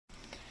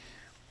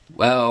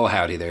Well,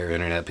 howdy there,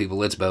 Internet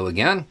people. It's Bo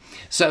again.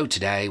 So,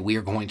 today we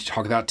are going to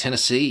talk about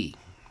Tennessee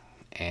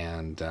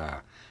and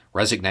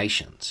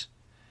resignations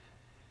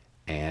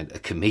and a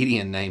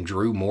comedian named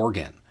Drew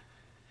Morgan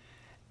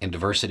and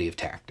diversity of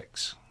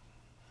tactics.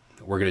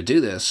 We're going to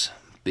do this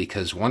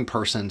because one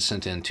person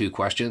sent in two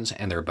questions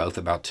and they're both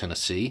about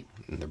Tennessee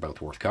and they're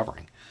both worth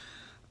covering.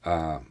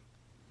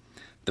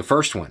 The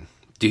first one,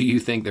 do you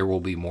think there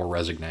will be more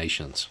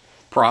resignations?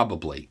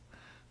 Probably.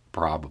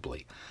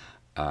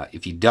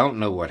 If you don't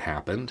know what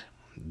happened,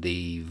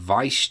 the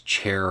vice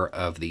chair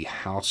of the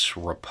House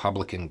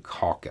Republican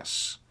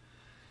Caucus,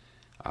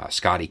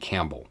 Scotty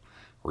Campbell,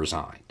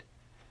 resigned.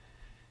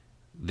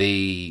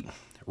 The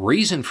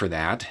reason for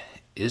that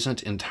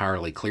isn't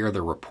entirely clear.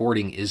 The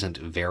reporting isn't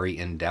very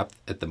in-depth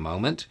at the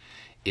moment.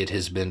 It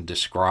has been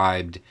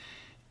described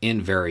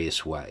in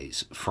various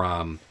ways,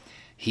 from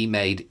he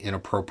made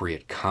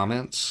inappropriate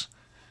comments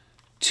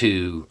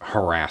to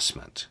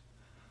harassment.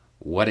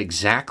 What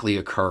exactly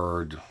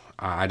occurred,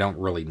 I don't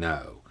really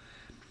know.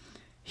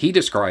 He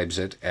describes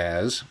it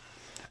as,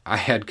 I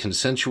had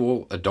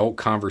consensual adult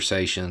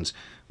conversations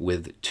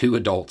with two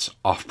adults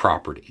off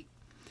property.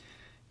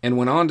 And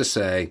went on to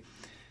say,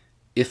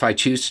 if I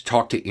choose to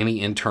talk to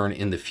any intern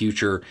in the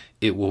future,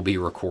 it will be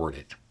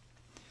recorded.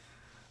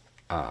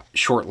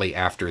 Shortly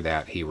after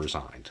that, he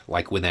resigned,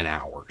 like within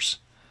hours.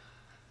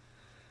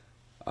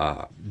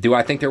 Do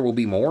I think there will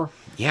be more?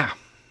 Yeah.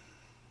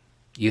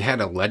 You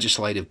had a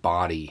legislative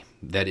body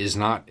that is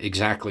not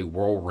exactly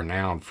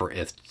world-renowned for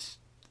its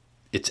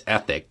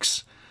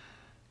ethics,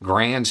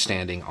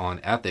 grandstanding on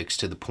ethics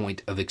to the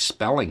point of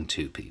expelling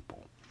two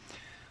people.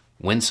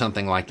 When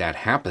something like that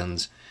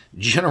happens,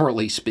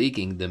 generally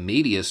speaking, the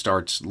media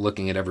starts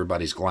looking at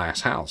everybody's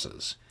glass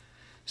houses.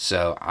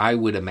 So I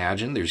would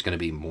imagine there's going to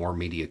be more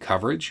media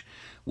coverage,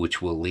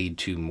 which will lead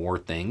to more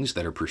things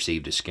that are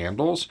perceived as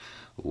scandals,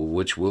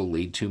 which will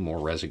lead to more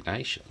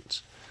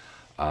resignations.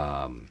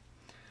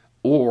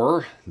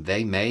 Or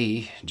they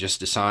may just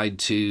decide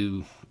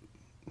to,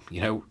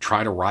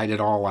 try to write it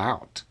all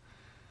out.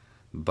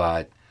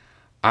 But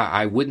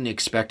I wouldn't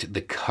expect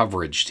the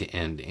coverage to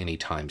end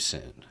anytime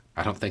soon.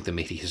 I don't think the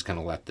media is going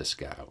to let this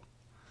go.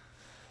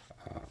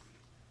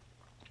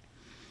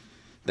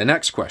 The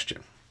next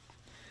question.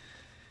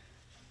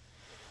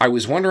 I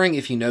was wondering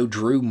if you know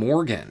Drew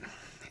Morgan,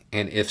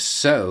 and if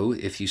so,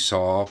 if you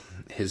saw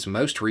his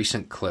most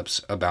recent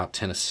clips about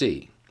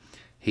Tennessee.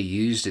 He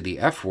used the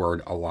F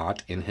word a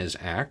lot in his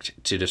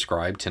act to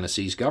describe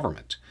Tennessee's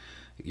government.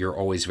 You're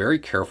always very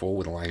careful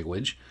with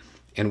language,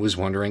 and was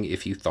wondering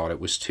if you thought it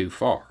was too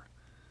far.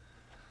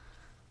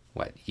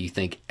 What, you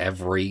think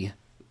every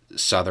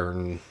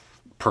Southern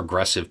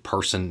progressive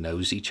person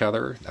knows each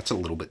other? That's a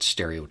little bit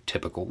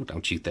stereotypical,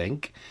 don't you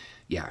think?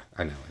 Yeah,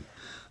 I know.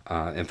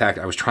 In fact,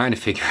 I was trying to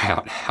figure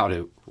out how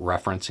to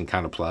reference and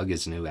kind of plug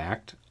his new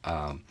act.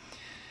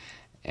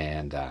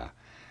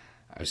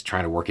 I was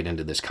trying to work it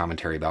into this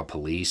commentary about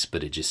police,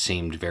 but it just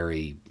seemed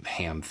very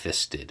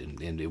ham-fisted,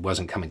 and it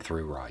wasn't coming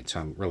through right. So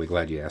I'm really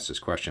glad you asked this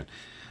question.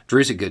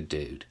 Drew's a good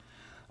dude.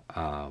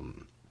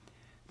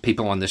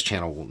 People on this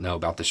channel will know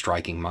about the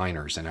striking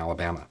miners in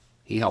Alabama.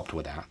 He helped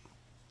with that.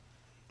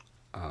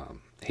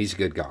 He's a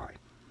good guy.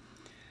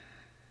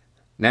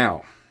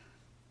 Now,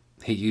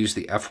 he used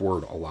the F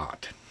word a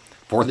lot.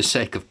 For the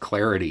sake of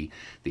clarity,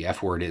 the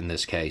F word in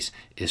this case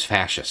is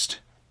fascist.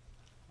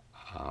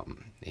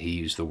 He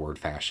used the word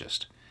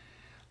fascist.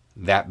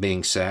 That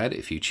being said,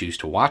 if you choose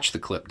to watch the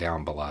clip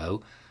down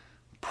below,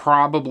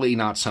 probably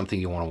not something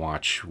you want to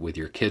watch with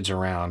your kids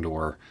around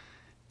or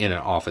in an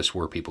office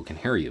where people can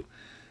hear you.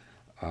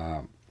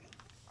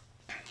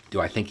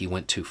 Do I think he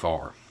went too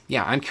far?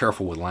 Yeah, I'm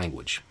careful with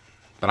language,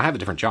 but I have a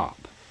different job.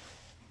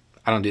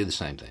 I don't do the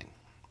same thing.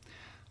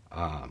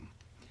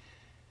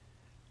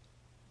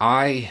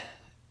 I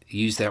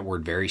use that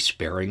word very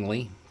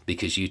sparingly,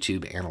 because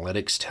YouTube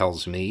analytics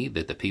tells me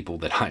that the people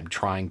that I'm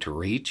trying to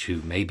reach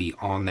who may be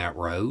on that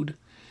road,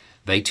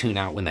 they tune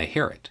out when they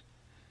hear it.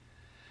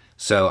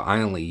 So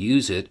I only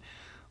use it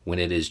when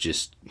it is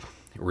just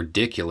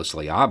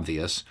ridiculously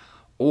obvious,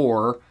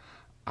 or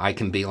I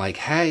can be like,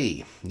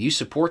 hey, you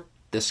support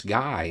this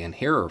guy, and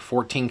here are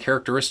 14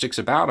 characteristics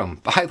about him.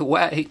 By the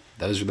way,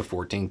 those are the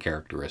 14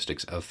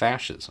 characteristics of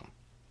fascism.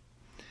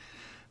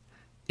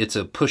 It's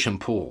a push and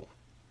pull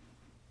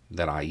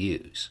that I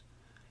use.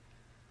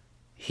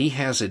 He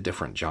has a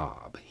different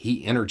job.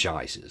 He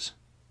energizes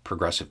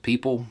progressive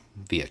people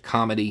via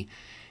comedy,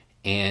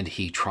 and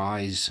he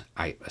tries,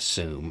 I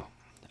assume,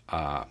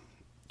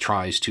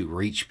 tries to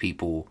reach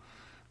people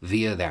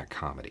via that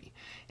comedy.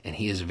 And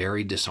he is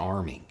very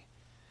disarming.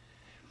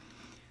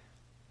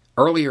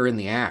 Earlier in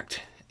the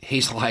act,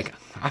 he's like,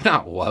 I'm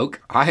not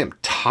woke, I am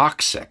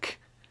toxic.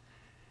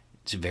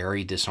 It's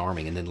very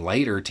disarming. And then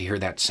later to hear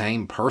that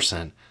same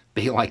person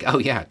be like, oh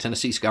yeah,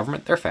 Tennessee's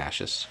government, they're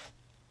fascists.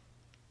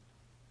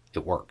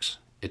 It works.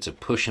 It's a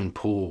push and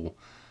pull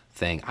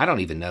thing. I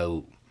don't even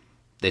know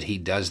that he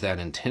does that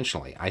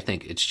intentionally. I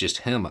think it's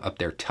just him up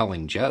there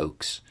telling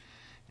jokes,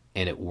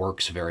 and it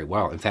works very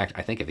well. In fact,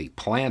 I think if he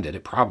planned it,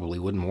 it probably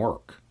wouldn't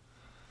work.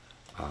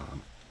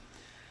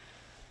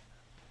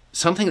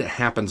 something that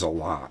happens a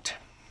lot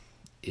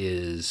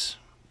is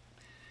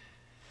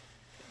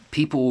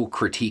people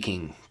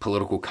critiquing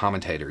political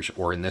commentators,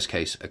 or in this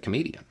case, a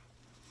comedian.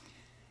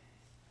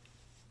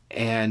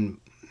 And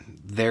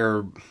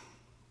they're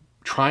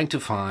trying to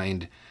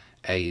find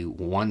a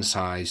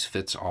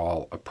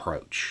one-size-fits-all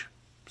approach.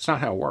 It's not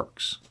how it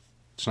works.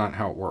 It's not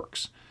how it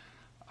works.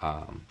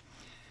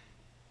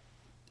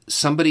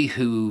 Somebody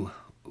who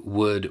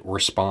would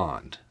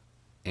respond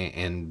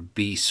and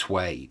be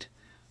swayed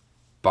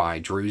by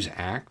Drew's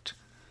act,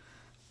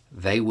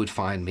 they would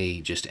find me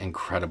just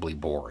incredibly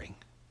boring.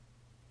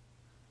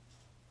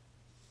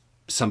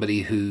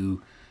 Somebody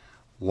who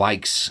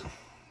likes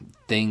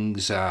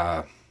things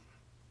a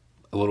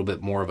little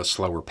bit more of a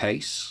slower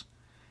pace,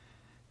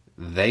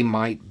 they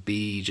might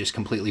be just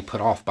completely put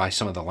off by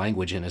some of the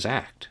language in his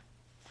act.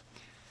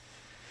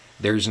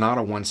 There's not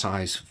a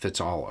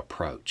one-size-fits-all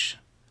approach.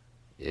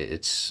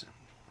 It's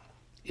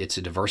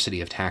a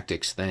diversity of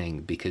tactics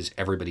thing because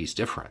everybody's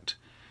different.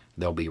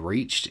 They'll be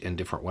reached in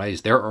different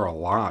ways. There are a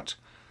lot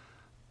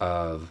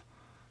of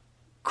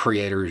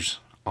creators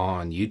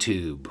on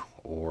YouTube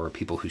or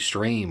people who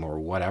stream or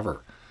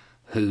whatever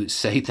who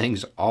say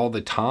things all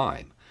the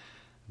time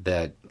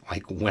that,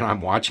 like, when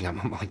I'm watching them,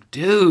 I'm like,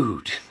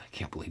 dude, I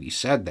can't believe you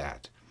said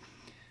that.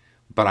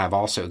 But I've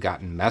also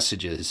gotten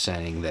messages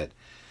saying that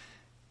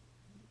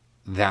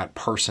that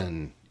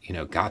person,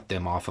 got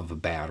them off of a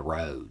bad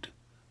road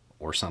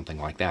or something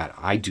like that.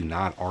 I do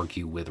not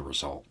argue with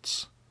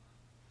results.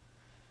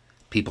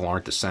 People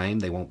aren't the same.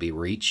 They won't be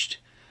reached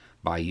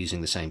by using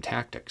the same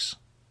tactics.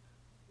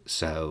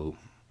 So,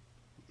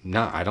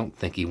 no, I don't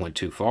think he went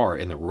too far.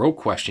 And the real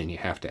question you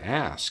have to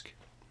ask,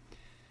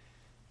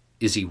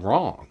 is he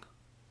wrong?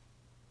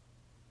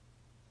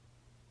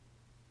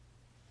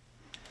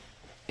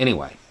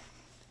 Anyway,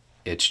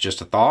 it's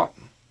just a thought.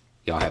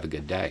 Y'all have a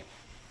good day.